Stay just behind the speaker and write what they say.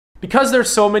Because there's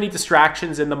so many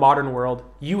distractions in the modern world,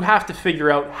 you have to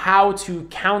figure out how to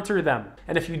counter them.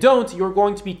 And if you don't, you're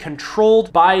going to be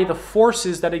controlled by the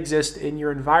forces that exist in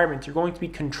your environment. You're going to be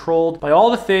controlled by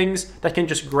all the things that can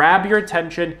just grab your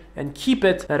attention and keep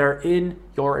it that are in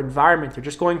your environment. You're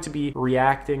just going to be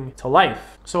reacting to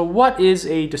life. So what is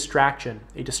a distraction?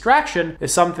 A distraction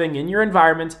is something in your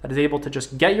environment that is able to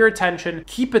just get your attention,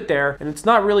 keep it there, and it's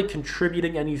not really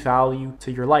contributing any value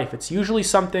to your life. It's usually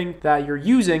something that you're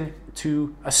using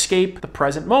to escape the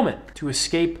present moment, to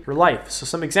escape your life. So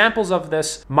some examples of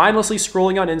this: mindlessly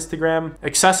scrolling on Instagram,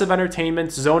 excessive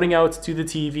entertainment, zoning out to the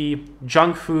TV,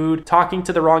 junk food, talking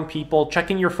to the wrong people,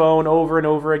 checking your phone over and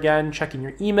over again, checking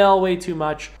your email way too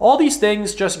much. All these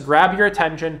things just grab your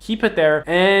attention, keep it there,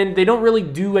 and they don't really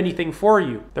do anything for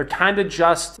you. They're kind of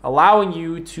just allowing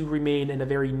you to remain in a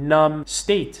very numb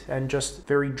state and just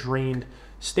very drained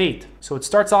state. So it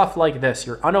starts off like this: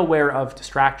 you're unaware of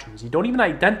distractions. You don't even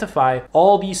identify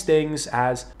all these things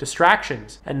as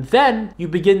distractions. And then you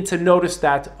begin to notice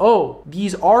that, oh,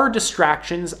 these are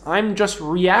distractions. I'm just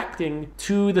reacting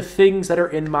to the things that are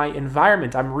in my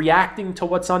environment. I'm reacting to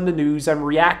what's on the news. I'm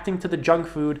reacting to the junk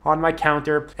food on my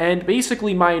counter. And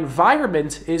basically my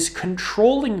environment is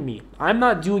controlling me. I'm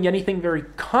not doing anything very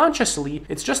consciously.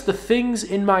 It's just the things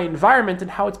in my environment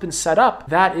and how it's been set up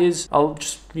that is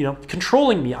just,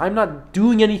 controlling me. I'm not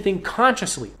doing anything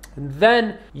consciously. And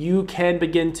then you can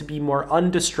begin to be more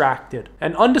undistracted.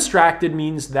 And undistracted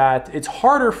means that it's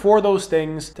harder for those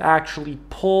things to actually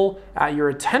pull at your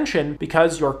attention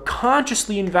because you're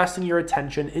consciously investing your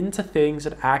attention into things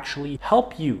that actually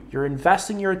help you. You're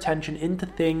investing your attention into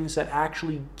things that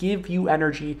actually give you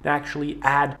energy and actually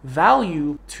add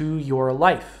value to your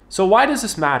life. So why does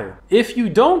this matter? If you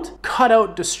don't cut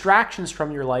out distractions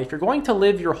from your life, you're going to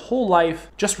live your whole life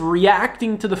just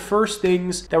reacting to the first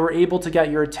things that were able to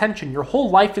get your attention. Your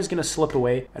whole life is going to slip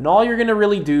away, and all you're going to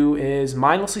really do is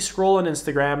mindlessly scroll on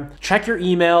Instagram, check your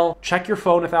email, check your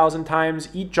phone 1,000 times,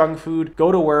 eat junk food,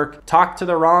 go to work, talk to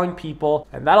the wrong people,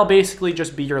 and that'll basically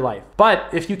just be your life. But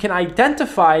if you can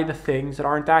identify the things that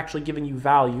aren't actually giving you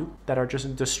value, that are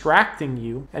just distracting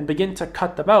you, and begin to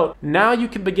cut them out, now you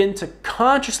can begin to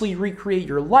consciously recreate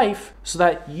your life so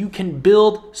that you can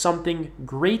build something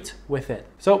great with it.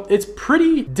 So it's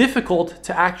pretty difficult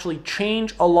to actually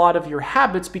change a lot of your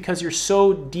habits because you're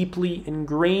so deeply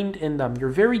ingrained in them. You're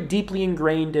very deeply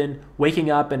ingrained in waking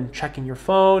up and checking your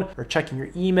phone or checking your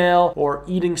email or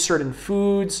eating certain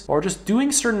foods or just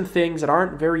doing certain things that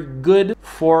aren't very good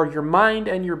for your mind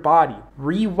and your body.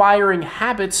 Rewiring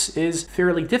habits is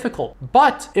fairly difficult,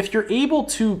 but if you're able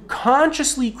to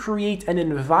consciously create an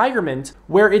environment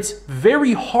where it's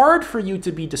very hard for you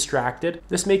to be distracted,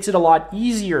 this makes it a lot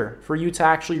easier for you to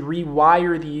actually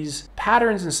rewire these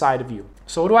patterns inside of you.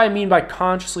 So what do I mean by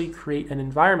consciously create an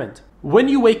environment? When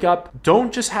you wake up,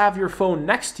 don't just have your phone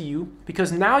next to you,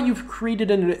 because now you've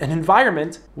created an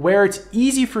environment where it's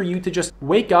easy for you to just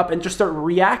wake up and just start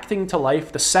reacting to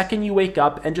life the second you wake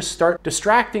up and just start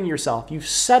distracting yourself. You've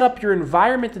set up your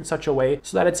environment in such a way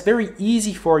so that it's very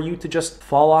easy for you to just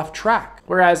fall off track.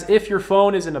 Whereas if your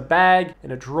phone is in a bag,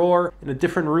 in a drawer, in a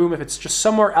different room, if it's just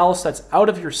somewhere else that's out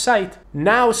of your sight,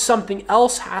 now something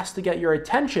else has to get your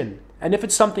attention. And if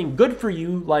it's something good for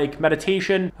you, like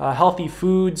meditation, healthy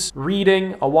foods,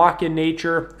 reading, a walk in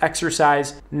nature,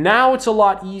 exercise, now it's a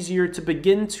lot easier to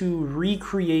begin to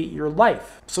recreate your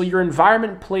life. So your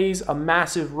environment plays a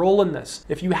massive role in this.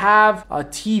 If you have a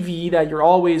TV that you're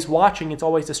always watching, it's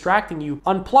always distracting you,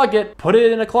 unplug it, put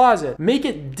it in a closet. Make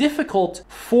it difficult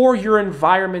for your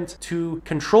environment to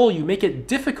control you. Make it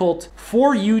difficult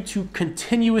for you to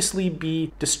continuously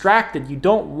be distracted. You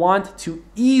don't want to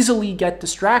easily get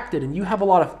distracted. And you have a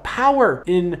lot of power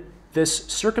in this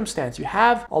circumstance. You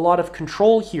have a lot of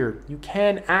control here. You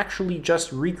can actually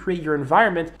just recreate your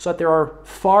environment so that there are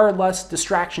far less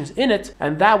distractions in it,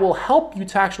 and that will help you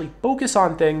to actually focus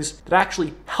on things that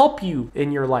actually help you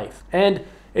in your life. And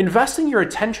investing your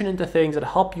attention into things that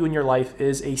help you in your life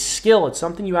is a skill. It's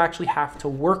something you actually have to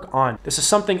work on. This is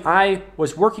something I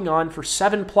was working on for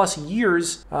 7+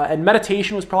 years, and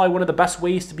meditation was probably one of the best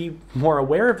ways to be more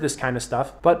aware of this kind of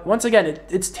stuff. But once again,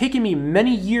 it's taken me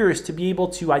many years to be able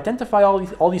to identify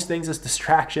all these things as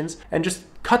distractions and just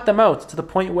cut them out to the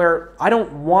point where I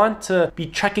don't want to be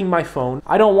checking my phone.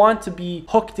 I don't want to be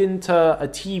hooked into a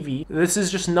TV. This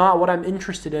is just not what I'm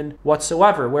interested in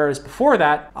whatsoever. Whereas before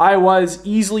that, I was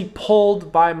easily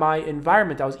pulled by my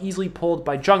environment. I was easily pulled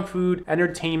by junk food,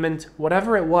 entertainment,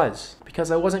 whatever it was, because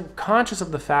I wasn't conscious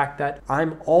of the fact that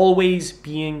I'm always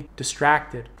being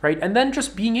distracted, right? And then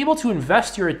just being able to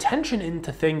invest your attention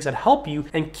into things that help you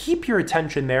and keep your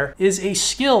attention there is a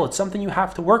skill. It's something you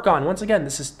have to work on. Once again,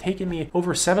 this has taken me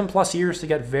over 7+ years to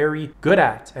get very good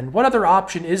at. And what other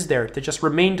option is there to just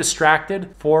remain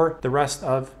distracted for the rest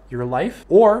of your life?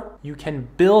 Or you can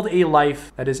build a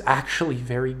life that is actually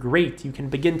very great. You can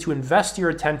begin to invest your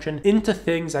attention into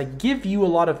things that give you a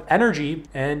lot of energy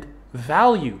and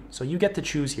value. So you get to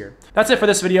choose here. That's it for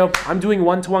this video. I'm doing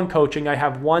one-to-one coaching. I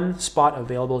have one spot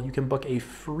available. You can book a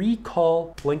free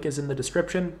call. Link is in the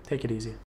description. Take it easy.